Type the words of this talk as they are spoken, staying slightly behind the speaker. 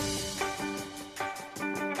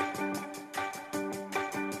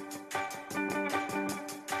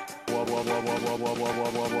Schmitty.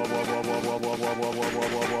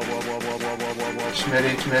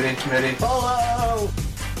 Polo!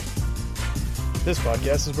 This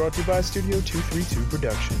podcast is brought to you by Studio 232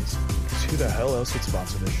 Productions. Because who the hell else would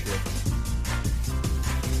sponsor this shit?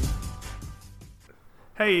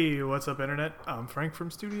 Hey, what's up, Internet? I'm Frank from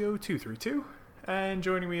Studio 232, and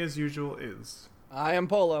joining me as usual is... I am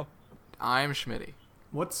Polo. I'm Schmitty.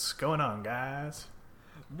 What's going on, guys?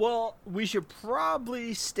 Well, we should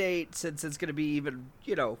probably state, since it's going to be even,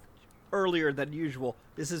 earlier than usual,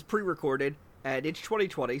 this is pre-recorded, and it's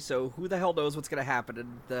 2020, so who the hell knows what's going to happen in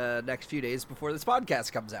the next few days before this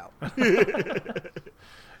podcast comes out.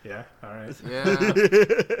 Yeah, alright. Yeah.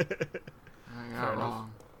 I got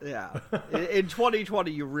wrong. Yeah. In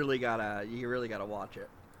 2020, you really gotta watch it.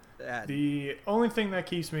 And the only thing that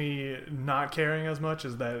keeps me not caring as much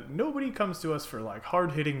is that nobody comes to us for,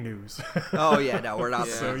 hard-hitting news. Oh, yeah, no, we're not.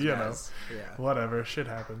 So, whatever, shit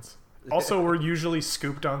happens. Also, we're usually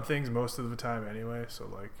scooped on things most of the time anyway, so,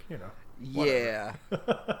 whatever.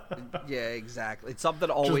 Yeah, exactly. It's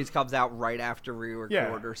something always comes out right after we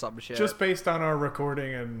record or some shit. Just based on our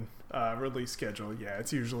recording and release schedule,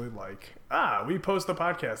 it's usually we post the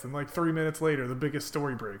podcast and 3 minutes later the biggest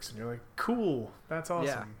story breaks and you're like, cool, that's awesome.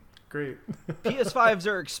 Yeah. Great. PS5s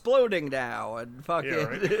are exploding now and fucking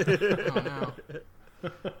Oh,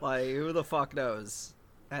 no. who the fuck knows?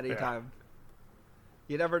 Anytime.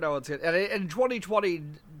 You never know what's good. And in 2020,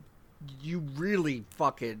 you really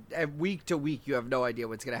fucking, week to week, you have no idea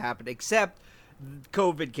what's going to happen, except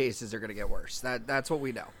COVID cases are going to get worse. That's what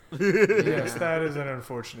we know. Yes, that is an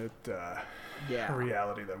unfortunate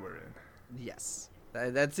reality that we're in. Yes.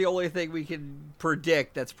 That's the only thing we can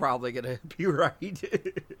predict that's probably going to be right.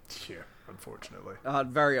 Yeah, unfortunately.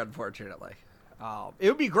 Very unfortunately. It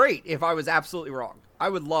would be gregreat if I was absolutely wrong. I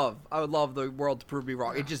would love the world to prove me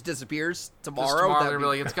wrong. It just disappears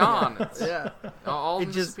tomorrow. It's gone. Yeah.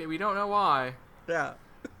 We don't know why. Yeah.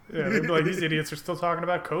 Yeah, they'd be like, these idiots are still talking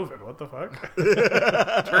about COVID. What the fuck?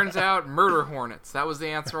 Turns out murder hornets. That was the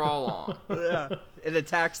answer all along. Yeah. It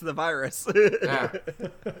attacks the virus. Yeah.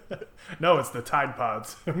 No, it's the Tide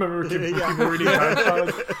Pods. Remember people eating Tide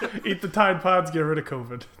Pods? Eat the Tide Pods, get rid of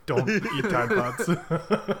COVID. Don't eat Tide Pods.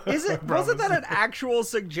 Wasn't that an actual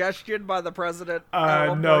suggestion by the president?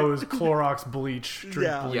 No, it was Clorox bleach.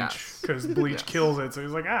 Drink bleach. Because bleach kills it. So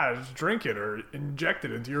he's like, just drink it or inject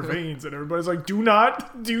it into your veins. And everybody's like, do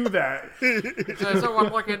not do that. Does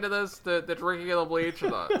someone look into this? The drinking of the bleach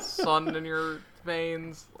or the sun in your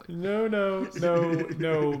veins? No.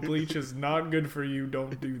 Bleach is not good for you.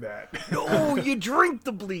 Don't do that. No, you drink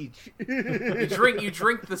the bleach. You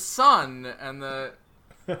drink the sun and the...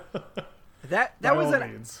 That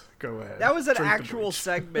was Go ahead. That was an actual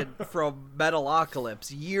segment from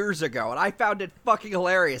Metalocalypse years ago, and I found it fucking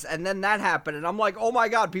hilarious. And then that happened, and I'm like, oh my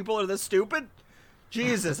god, people are this stupid?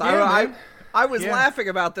 Jesus, I was laughing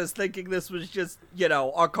about this, thinking this was just,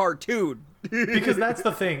 a cartoon. Because that's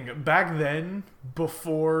the thing. Back then,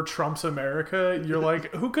 before Trump's America, you're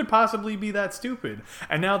like, who could possibly be that stupid?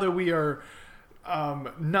 And now that we are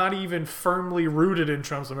not even firmly rooted in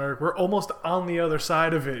Trump's America, we're almost on the other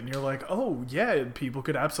side of it. And you're like, oh, yeah, people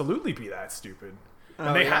could absolutely be that stupid.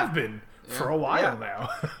 And they have been for a while now.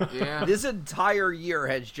 Yeah. This entire year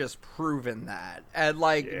has just proven that. And,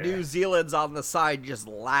 New Zealand's on the side just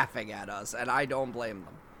laughing at us, and I don't blame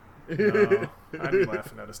them. No, I'd be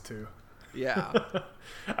laughing at us, too. Yeah.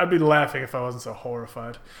 I'd be laughing if I wasn't so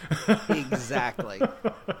horrified. Exactly.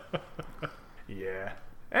 Yeah.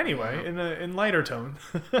 Anyway, in lighter tone.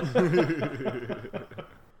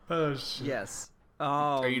 Oh, shit. Yes.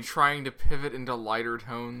 Are you trying to pivot into lighter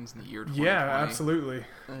tones in the year 2020? Yeah, absolutely.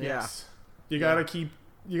 Yes. You gotta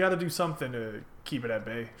do something to keep it at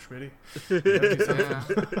bay, Schmitty. You gotta do something.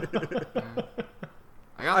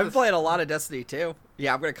 I've been playing a lot of Destiny too.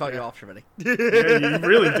 Yeah, I'm gonna cut you off, Schmitty. Yeah, you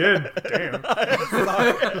really did. Damn.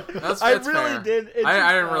 I really did.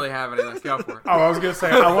 I didn't really have anything. Let's go for it. Oh, I was gonna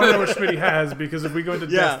say I want to know what Schmitty has, because if we go into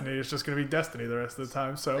Destiny, it's just gonna be Destiny the rest of the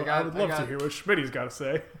time. So I would love to hear what Schmitty's got to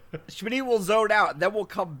say. Schmitty will zone out, then we'll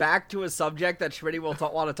come back to a subject that Schmitty will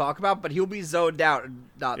want to talk about, but he'll be zoned out and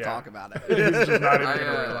not talk about it. He's just not even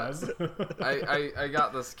gonna realize. I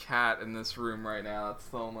got this cat in this room right now. That's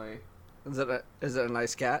the only. Is it a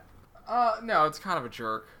nice cat? No, it's kind of a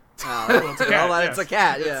jerk. It's a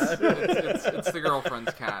cat. Yeah, it's the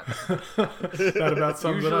girlfriend's cat. That about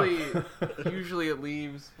sums it up. Usually it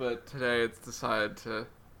leaves, but today it's decided to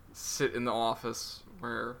sit in the office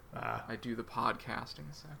where I do the podcasting.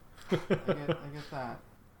 So I get that.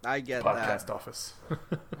 I get podcast that. office.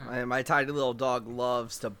 My tiny little dog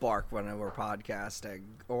loves to bark when we're podcasting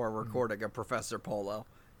or recording a Professor Polo.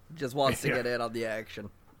 Just wants to get in on the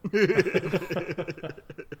action.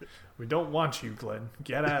 We don't want you, Glenn.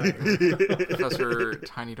 Get out of here. Professor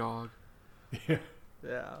Tiny Dog. Yeah.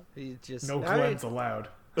 Yeah, he just No Glens allowed.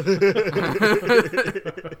 If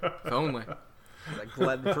only. The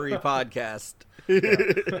Glenn-free podcast.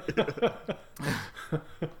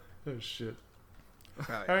 Oh shit.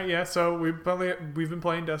 Right. All right, yeah. So we've been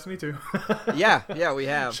playing Destiny 2. Yeah, we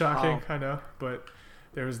have. Shocking, I know, but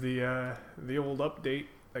there was the old update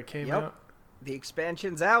that came out. The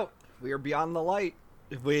expansion's out. We are beyond the light.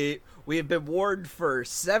 We have been warned for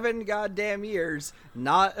 7 goddamn years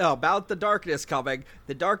not about the darkness coming.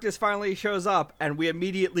 The darkness finally shows up, and we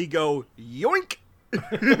immediately go yoink.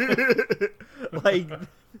 Like,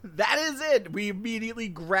 that is it. We immediately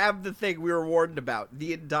grab the thing we were warned about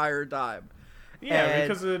the entire time. Yeah,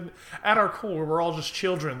 because at our core, we're all just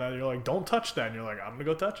children that you're like, don't touch that. And you're like, I'm going to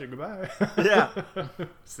go touch it. Goodbye. Yeah.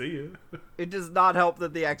 See you. It does not help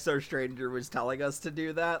that the Exo Stranger was telling us to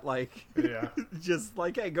do that. Like, yeah. Just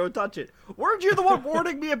like, hey, go touch it. Weren't you the one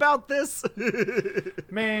warning me about this?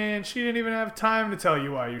 Man, she didn't even have time to tell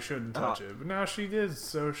you why you shouldn't touch it. But now she did,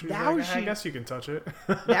 so she's like, I guess you can touch it.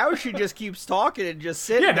 Now she just keeps talking and just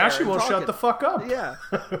sitting there. Yeah, now she won't shut the fuck up. Yeah.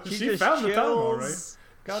 She found the time, all right.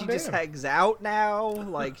 She just hangs out now,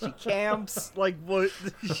 like she camps, like what?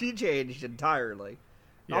 She changed entirely.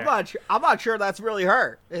 Yeah. I'm not sure that's really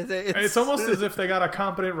her. It's almost as if they got a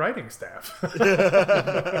competent writing staff.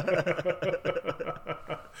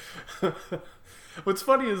 What's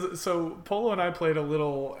funny is, so Polo and I played a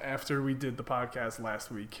little after we did the podcast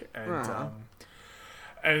last week, and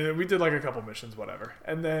and we did like a couple missions, whatever,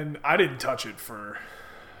 and then I didn't touch it for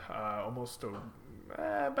almost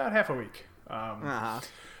about half a week.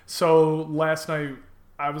 So last night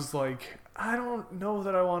I was like, I don't know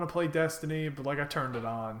that I want to play Destiny, but like I turned it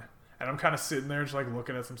on and I'm kind of sitting there just like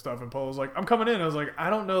looking at some stuff, and Polo's like, I'm coming in. I was like, I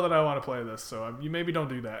don't know that I want to play this, so you maybe don't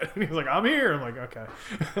do that. And he's like, I'm here. I'm like, okay.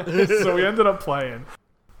 So we ended up playing.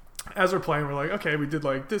 As we're playing, we're like, okay, we did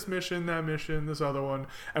like this mission, that mission, this other one,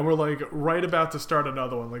 and we're like right about to start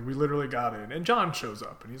another one. Like we literally got in, and John shows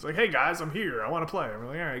up and he's like, hey guys, I'm here, I want to play. And we're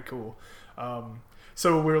like, all right, cool.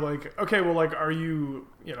 So we're like, okay, well, like, are you,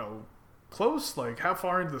 close? Like, how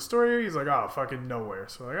far into the story are you? He's like, oh, fucking nowhere.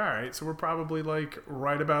 So we're like, all right, so we're probably, like,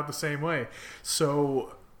 right about the same way.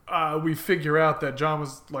 So we figure out that John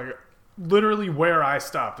was, like, literally where I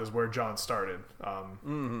stopped is where John started,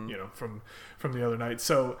 from the other night.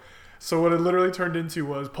 So what it literally turned into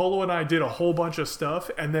was Polo and I did a whole bunch of stuff,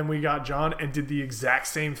 and then we got John and did the exact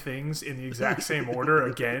same things in the exact same order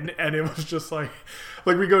again, and it was just like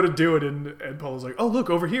we go to do it, and Polo's like, oh, look,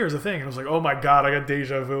 over here is a thing. And I was like, oh my god, I got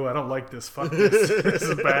deja vu. I don't like this. Fuck this. This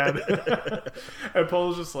is bad. And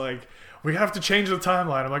Polo's just like, we have to change the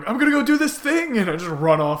timeline. I'm like, I'm going to go do this thing. And I just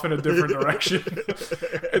run off in a different direction.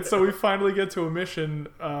 And so we finally get to a mission,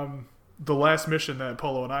 the last mission that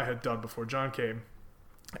Polo and I had done before John came.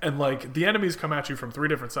 And, like, the enemies come at you from 3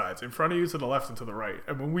 different sides. In front of you, to the left, and to the right.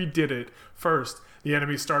 And when we did it first, the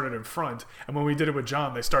enemies started in front. And when we did it with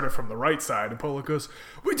John, they started from the right side. And Polo goes,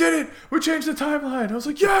 we did it! We changed the timeline! I was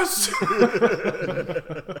like, yes!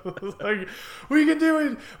 I was like, we can do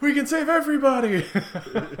it! We can save everybody!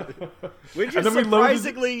 Which is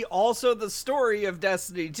surprisingly also the story of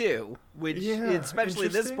Destiny 2. Which, especially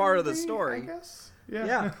this part of the story. I guess.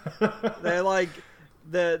 Yeah. They're like...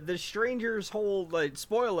 The stranger's whole, like,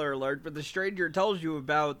 spoiler alert, but the stranger tells you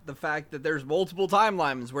about the fact that there's multiple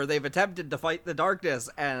timelines where they've attempted to fight the darkness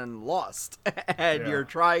and lost, and you're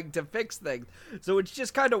trying to fix things. So it's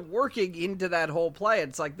just kind of working into that whole play.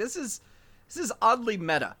 It's like, this is oddly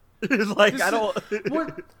meta. Like,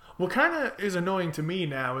 what kind of is annoying to me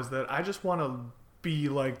now is that I just want to be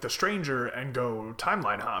like the stranger and go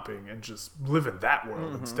timeline hopping and just live in that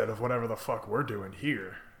world instead of whatever the fuck we're doing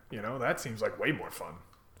here. That seems like way more fun.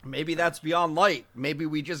 Maybe that's beyond light. Maybe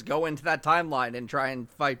we just go into that timeline and try and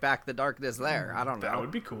fight back the darkness there. I don't know. That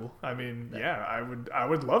would be cool. I mean, I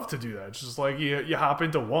would love to do that. It's just like you hop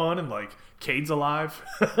into one and like Cade's alive.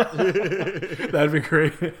 That'd be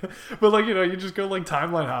great. But like, you just go like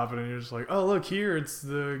timeline hopping and you're just like, oh, look here, it's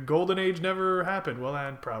the golden age never happened. Well,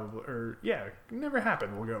 that probably, never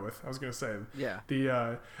happened. We'll go with. I was going to say,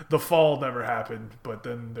 the fall never happened, but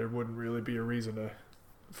then there wouldn't really be a reason to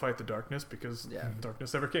fight the darkness because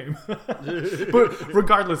darkness never came. But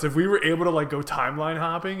regardless, if we were able to like go timeline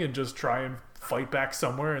hopping and just try and fight back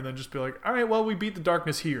somewhere and then just be like, all right, well, we beat the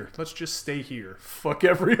darkness here, let's just stay here, fuck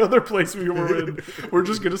every other place we were in, we're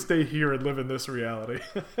just gonna stay here and live in this reality.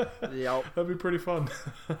 That'd be pretty fun.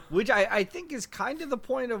 Which I think is kind of the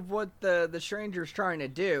point of what the stranger's trying to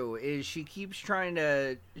do, is she keeps trying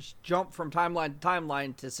to jump from timeline to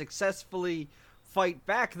timeline to successfully fight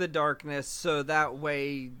back the darkness so that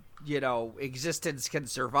way, existence can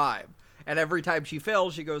survive. And every time she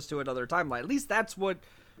fails, she goes to another timeline. At least that's what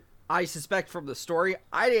I suspect from the story.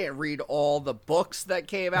 I didn't read all the books that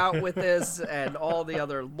came out with this and all the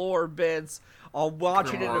other lore bits. I'll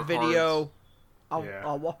watch it in a video.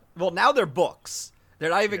 Well, now they're books.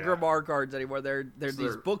 They're not even grimoire cards anymore. They're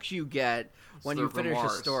these books you get when you finish a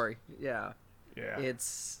story. Yeah. Yeah.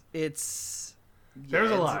 It's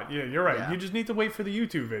There's a lot. Yeah, you're right. Yeah. You just need to wait for the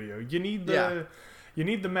YouTube video. You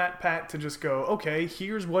need the Matt Pat to just go, okay,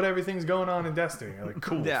 here's what everything's going on in Destiny. You're like,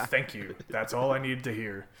 cool, thank you. That's all I needed to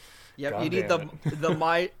hear. Yep, God, you need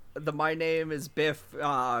the my name is Biff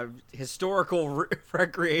historical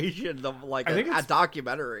recreation of like a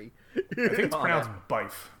documentary. I think it's pronounced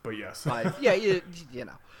Bife, but yes. Bife. Yeah, you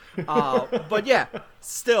know. But yeah,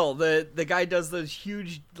 still the guy does those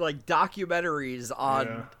huge like documentaries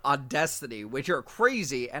on Destiny, which are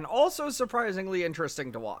crazy and also surprisingly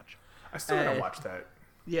interesting to watch. I still gotta watch that.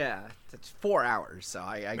 Yeah, it's 4 hours, so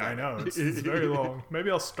I know it's very long.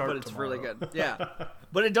 Maybe I'll start. But it's tomorrow. really good. Yeah,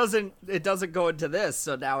 but it doesn't go into this,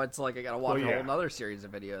 so now it's like I gotta watch a whole other series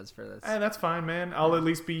of videos for this. And that's fine, man. I'll at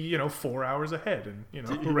least be 4 hours ahead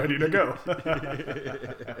and ready to go.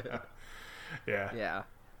 Yeah.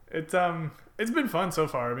 It's been fun so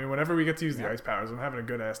far. I mean, whenever we get to use the ice powers, I'm having a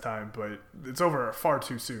good ass time. But it's over far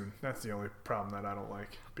too soon. That's the only problem that I don't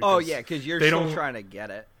like. Because you're still trying to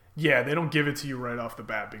get it. Yeah, they don't give it to you right off the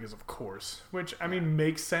bat because of course. Which, I mean,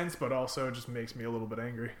 makes sense, but also just makes me a little bit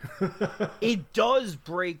angry. It does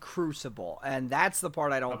break Crucible, and that's the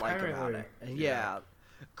part I don't like about it. Yeah.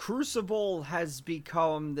 Crucible has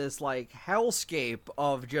become this, like, hellscape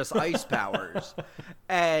of just ice powers.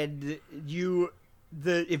 And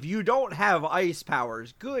if you don't have ice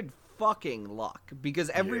powers, good fucking luck. Because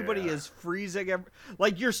everybody is freezing.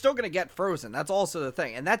 Like, you're still going to get frozen. That's also the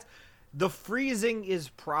thing. And the freezing is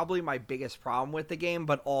probably my biggest problem with the game,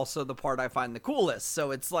 but also the part I find the coolest.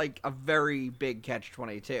 So it's like a very big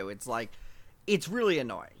catch-22. It's like, it's really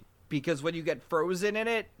annoying because when you get frozen in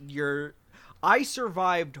it, I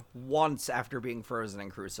survived once after being frozen in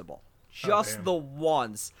Crucible. Just the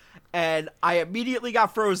once. And I immediately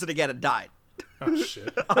got frozen again and died. Oh,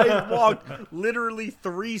 shit. I walked literally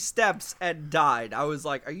 3 steps and died. I was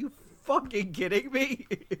like, are you fucking kidding me?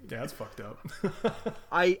 Yeah, that's fucked up.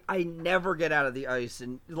 I never get out of the ice,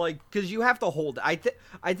 and like, because you have to hold it.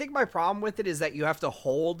 I think my problem with it is that you have to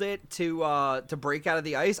hold it to break out of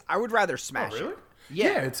the ice. I would rather smash it.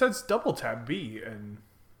 Yeah, it says double tap B, and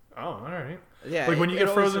all right. Yeah, like when you get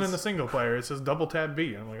frozen in the single player, it says double tap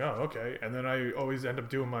B. I'm like, oh, okay. And then I always end up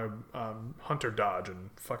doing my hunter dodge and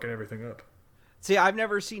fucking everything up. See, I've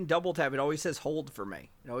never seen double tap. It always says hold for me.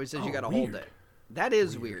 It always says you gotta hold it. That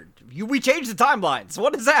is weird. We changed the timelines.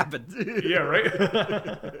 What has happened? Yeah, right.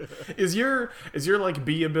 Is your like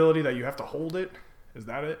B ability that you have to hold it? Is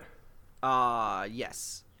that it?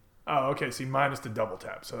 Yes. Oh, okay. See, mine is the double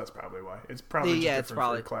tap, so that's probably why. It's probably just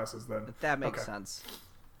different for classes then. That makes sense.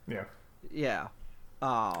 Yeah. Yeah.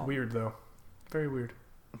 Weird though. Very weird.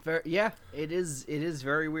 Yeah, it is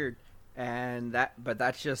very weird, but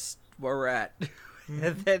that's just where we're at.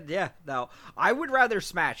 And then, no, I would rather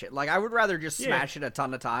smash it. Like, I would rather just smash it a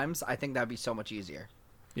ton of times. I think that'd be so much easier.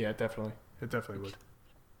 Yeah, definitely. It definitely would.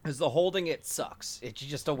 Because the holding it sucks. It's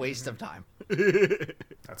just a waste of time.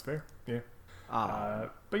 That's fair. Yeah.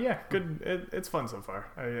 But yeah, good. It's fun so far.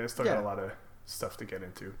 I still got a lot of stuff to get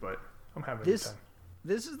into, but I'm having a good time.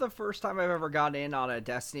 This is the first time I've ever gotten in on a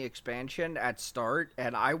Destiny expansion at start,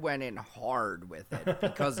 and I went in hard with it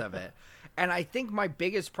because of it. And I think my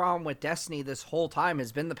biggest problem with Destiny this whole time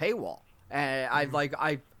has been the paywall. And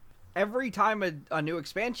every time a new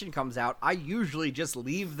expansion comes out, I usually just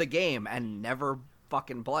leave the game and never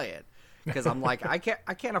fucking play it. Because I'm like, I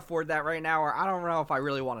can't afford that right now, or I don't know if I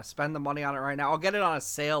really want to spend the money on it right now. I'll get it on a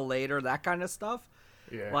sale later, that kind of stuff.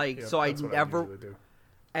 Yeah. So I never do.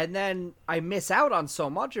 And then I miss out on so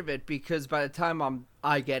much of it because by the time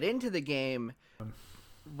I get into the game,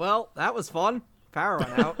 well, that was fun. Power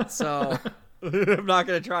went out, so I'm not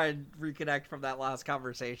going to try and reconnect from that last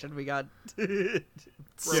conversation. We got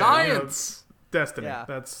science. Destiny. Yeah.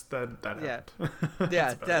 That happened.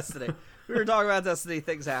 Yeah, Destiny. We were talking about Destiny.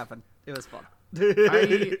 Things happen. It was fun.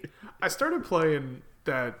 I started playing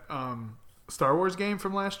that Star Wars game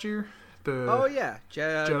from last year.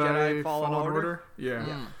 Jedi Fallen Order.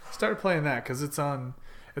 Yeah. Started playing that because it's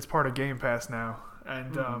part of Gamepass now,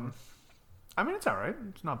 and I mean, it's all right.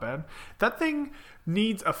 It's not bad. That thing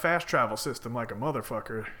needs a fast travel system like a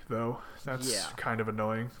motherfucker, though. That's kind of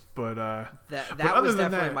annoying. But that was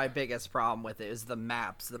definitely my biggest problem with it is the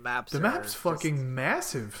maps. The maps fucking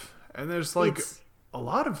massive, and there's like a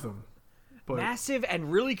lot of them. massive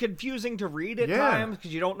and really confusing to read at times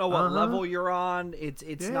because you don't know what level you're on.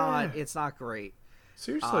 It's not great.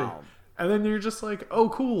 Seriously. And then you're just like, oh,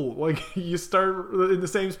 cool. Like, you start in the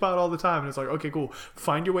same spot all the time. And it's like, okay, cool.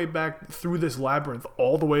 Find your way back through this labyrinth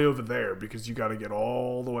all the way over there because you got to get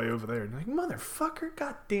all the way over there. And you're like, motherfucker,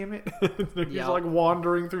 god damn it. You're just like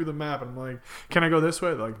wandering through the map. And I'm like, can I go this way?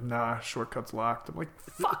 They're like, nah, shortcut's locked. I'm like,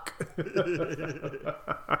 fuck.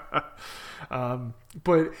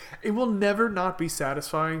 But it will never not be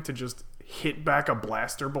satisfying to just hit back a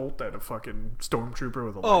blaster bolt at a fucking stormtrooper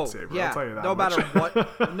with a lightsaber. Yeah. I'll tell you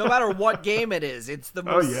that no matter what game it is, it's the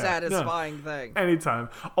most satisfying thing. Anytime.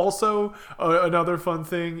 Also, another fun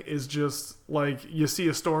thing is just like you see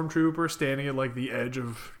a stormtrooper standing at like the edge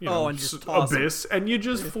of and just abyss, and you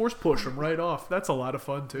just force push him right off. That's a lot of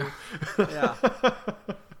fun too. Yeah.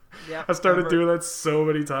 I started doing that so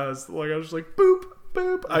many times. Like I was just like boop.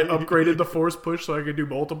 Boop. I upgraded the force push so I could do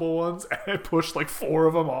multiple ones, and I pushed like 4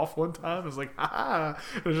 of them off one time. I was like, and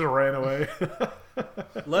it just ran away.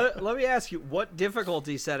 let me ask you, what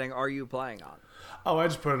difficulty setting are you playing on? Oh, I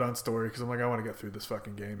just put it on story because I'm like, I want to get through this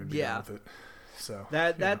fucking game and be done with it. So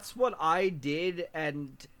that's what I did,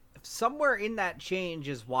 and somewhere in that change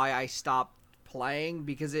is why I stopped playing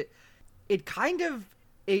because it kind of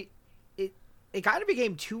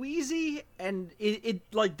became too easy, and it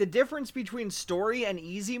like the difference between story and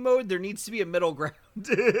easy mode, there needs to be a middle ground.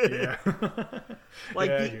 Yeah. Like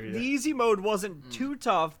the easy mode wasn't too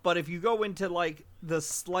tough, but if you go into like the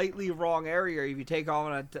slightly wrong area, if you take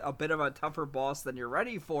on a bit of a tougher boss than you're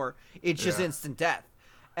ready for, it's just instant death.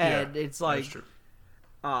 And it's like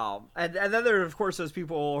and then there are, of course, those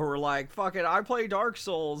people who are like, fuck it, I play Dark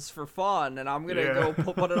Souls for fun, and I'm gonna go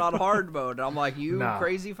put it on hard mode. And I'm like,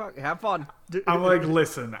 crazy fuck, have fun. I'm like,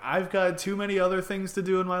 listen, I've got too many other things to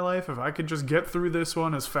do in my life. If I could just get through this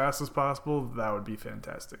one as fast as possible, that would be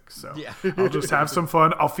fantastic. So I'll just have some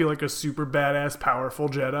fun. I'll feel like a super badass, powerful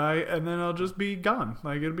Jedi, and then I'll just be gone.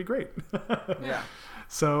 Like, it'll be great.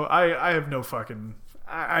 So I have no fucking...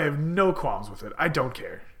 I have no qualms with it. I don't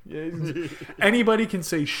care. Anybody can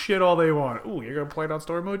say shit all they want. Ooh, you're gonna play it on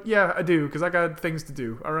story mode? Yeah, I do, because I got things to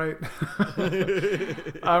do. All right.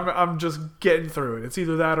 I'm just getting through it. It's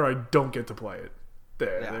either that or I don't get to play it.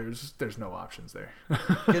 There's no options there.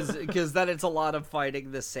 Because then it's a lot of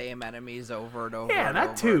fighting the same enemies over and over. Yeah,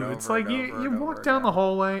 that too. It's like you walk down the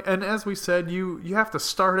hallway, and as we said, you have to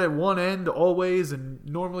start at one end always, and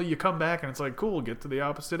normally you come back and it's like, cool, get to the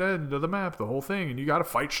opposite end of the map, the whole thing, and you got to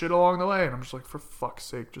fight shit along the way. And I'm just like, for fuck's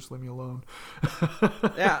sake, just leave me alone.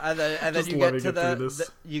 And then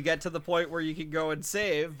you get to the point where you can go and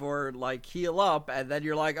save or like heal up, and then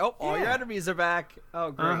you're like, oh, all your enemies are back. Oh,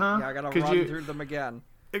 great. Yeah, I gotta run through them again.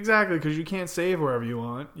 Exactly, because you can't save wherever you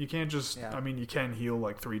want. You can't just... I mean, you can heal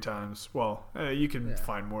like 3 times. Well, you can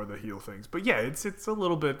find more of the heal things. But yeah, it's a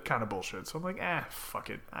little bit kind of bullshit. So I'm like, fuck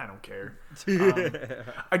it. I don't care.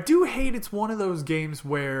 I do hate it's one of those games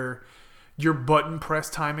where your button press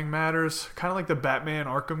timing matters. Kind of like the Batman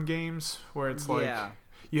Arkham games, where it's like...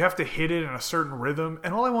 You have to hit it in a certain rhythm,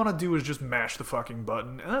 and all I want to do is just mash the fucking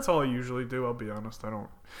button, and that's all I usually do. I'll be honest, I don't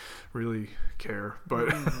really care, but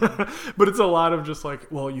but it's a lot of just like,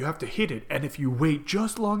 well, you have to hit it, and if you wait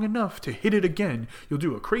just long enough to hit it again, you'll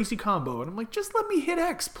do a crazy combo. And I'm like, just let me hit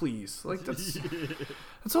X, please. Like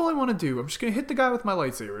that's all I want to do. I'm just gonna hit the guy with my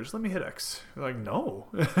lightsaber. Just let me hit X. They're like, no.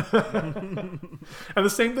 And the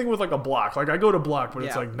same thing with like a block. Like I go to block, but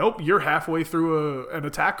it's like, nope, you're halfway through an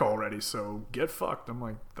attack already, so get fucked. I'm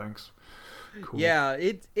like, thanks. Cool. Yeah,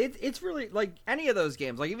 it's really like any of those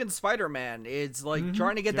games, like even Spider-Man, it's like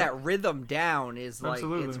trying to get that rhythm down is like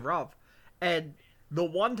it's rough. And the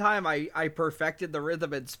one time I perfected the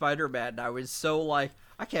rhythm in Spider-Man, I was so like,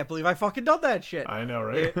 I can't believe I fucking done that shit. I know,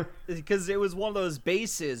 right? Because it was one of those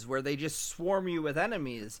bases where they just swarm you with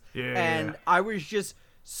enemies. And I was just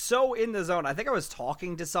so in the zone. I think I was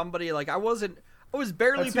talking to somebody, like I was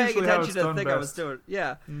barely paying attention to the thing I was doing.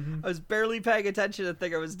 Yeah. I was barely paying attention to the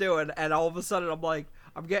thing I was doing, and all of a sudden I'm like,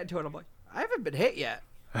 I'm getting to it, I'm like, I haven't been hit yet.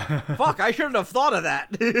 Fuck, I shouldn't have thought of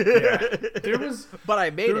that. But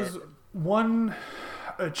I made it. There was one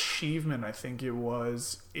achievement, I think it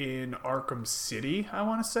was, in Arkham City, I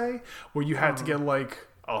want to say, where you had to get like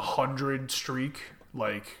 100 streak,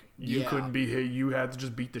 like you couldn't be hit, you had to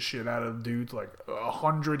just beat the shit out of dudes, like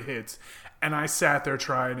 100 hits. And I sat there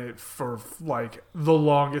trying it for like the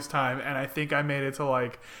longest time, and I think I made it to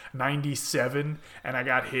like 97, and I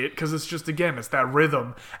got hit because it's just, again, it's that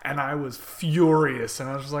rhythm, and I was furious, and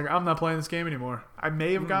I was just like, I'm not playing this game anymore. I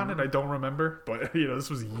may have gotten it, I don't remember, but this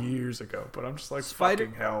was years ago. But I'm just like,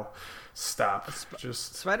 fucking hell, stop.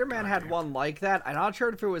 Just Spider-Man had one like that. I'm not sure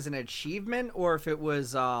if it was an achievement or if it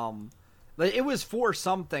was Like, it was 4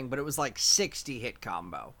 something, but it was like 60 hit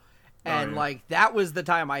combo. And, like, that was the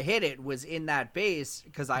time I hit it, was in that base,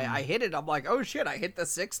 because I hit it, I'm like, oh shit, I hit the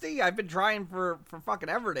 60? I've been trying for fucking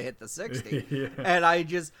ever to hit the 60. Yeah. And I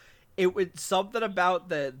just, it was something about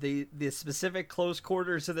the specific close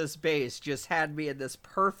quarters of this base just had me in this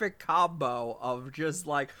perfect combo of just,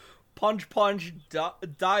 like, punch,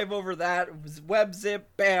 dive over that, web zip,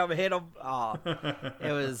 bam, hit him. Oh,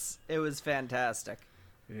 it was fantastic.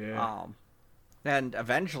 Yeah. And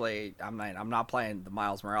eventually, I'm not playing the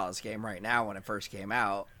Miles Morales game right now when it first came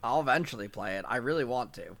out. I'll eventually play it. I really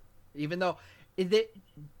want to. Even though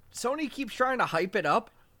Sony keeps trying to hype it up.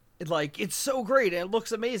 It's so great and it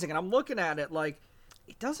looks amazing. And I'm looking at it like,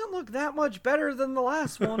 it doesn't look that much better than the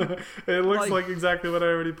last one. It looks like exactly what I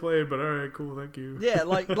already played, but alright, cool, thank you. Yeah,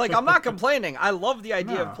 like I'm not complaining. I love the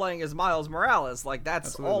idea of playing as Miles Morales. Like, that's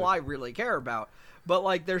Absolutely. all I really care about. But,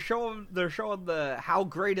 like, they're showing how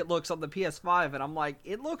great it looks on the PS5, and I'm like,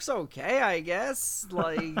 it looks okay, I guess.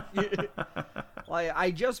 Like, like,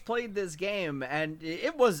 I just played this game, and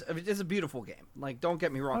it's a beautiful game. Like, don't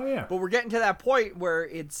get me wrong. Oh, yeah. But we're getting to that point where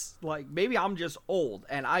it's, like, maybe I'm just old,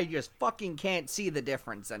 and I just fucking can't see the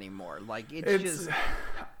difference anymore. Like, it's just...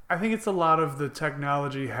 I think it's a lot of the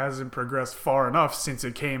technology hasn't progressed far enough since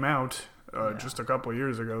it came out. Just a couple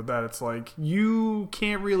years ago, that it's like, you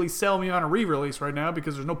can't really sell me on a re-release right now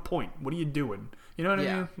because there's no point. What are you doing? You know what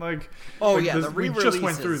I mean? Like, the re-release. We just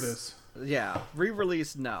went through this. Yeah,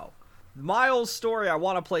 re-release, no. Miles' story, I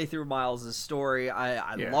want to play through Miles' story.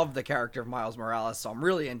 I love the character of Miles Morales, so I'm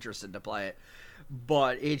really interested to play it.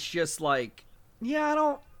 But it's just like, I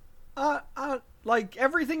don't... like,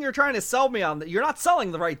 everything you're trying to sell me on, you're not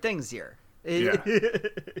selling the right things here. It's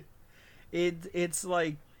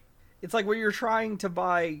like... It's like when you're trying to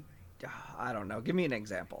buy, I don't know, give me an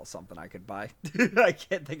example of something I could buy. I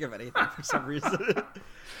can't think of anything for some reason.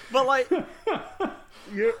 But, like,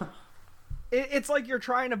 it's like you're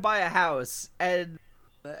trying to buy a house, and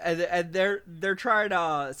they're trying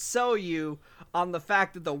to sell you on the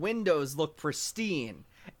fact that the windows look pristine.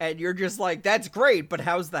 And you're just like, that's great, but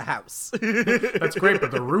how's the house? That's great, but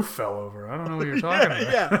the roof fell over. I don't know what you're talking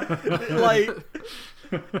about.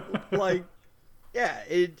 Yeah. Yeah,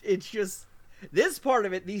 it's just this part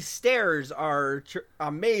of it. These stairs are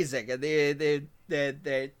amazing, and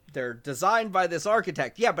they're designed by this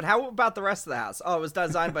architect. Yeah, but how about the rest of the house? Oh, it was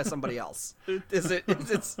designed by somebody else. Is it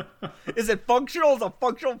functional? Is a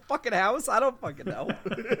functional fucking house? I don't fucking know.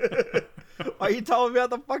 Why are you telling me about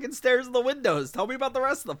the fucking stairs and the windows? Tell me about the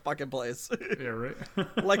rest of the fucking place. Yeah, right.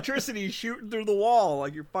 Electricity shooting through the wall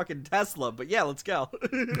like your fucking Tesla. But yeah, let's go.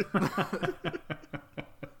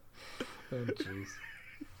 Oh, jeez.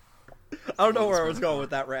 I don't know where I was going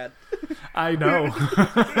with that rant. I know.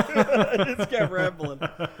 I just kept rambling.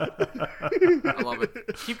 I love it.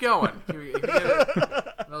 Keep going. Can we get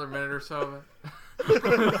another minute or so of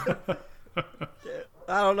it?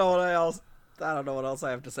 I don't know what else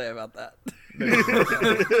I have to say about that.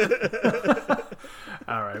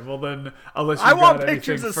 All right. Well, then, unless you I got want anything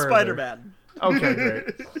pictures of further. Spider-Man. Okay, great,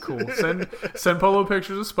 cool. Send Polo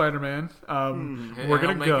pictures of Spider-Man. We're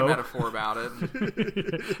gonna make go. a metaphor about it.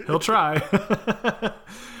 He'll try.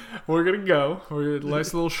 We're gonna go. We're a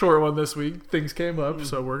nice little short one this week. Things came up,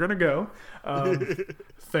 so we're gonna go.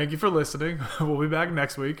 Thank you for listening. We'll be back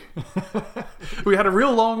next week. We had a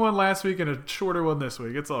real long one last week and a shorter one this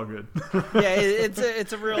week. It's all good. Yeah,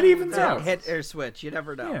 it's a real It evens out. hit or switch. You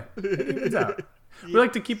never know. Yeah, it evens out. We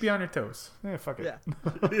like to keep you on your toes. Yeah, fuck it. Yeah.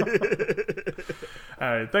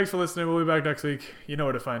 All right. Thanks for listening. We'll be back next week. You know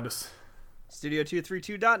where to find us.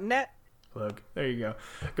 Studio232.net. Look, there you go.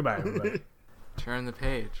 Goodbye, everybody. Turn the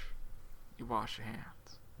page. You wash your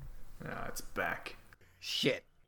hands. It's back. Shit.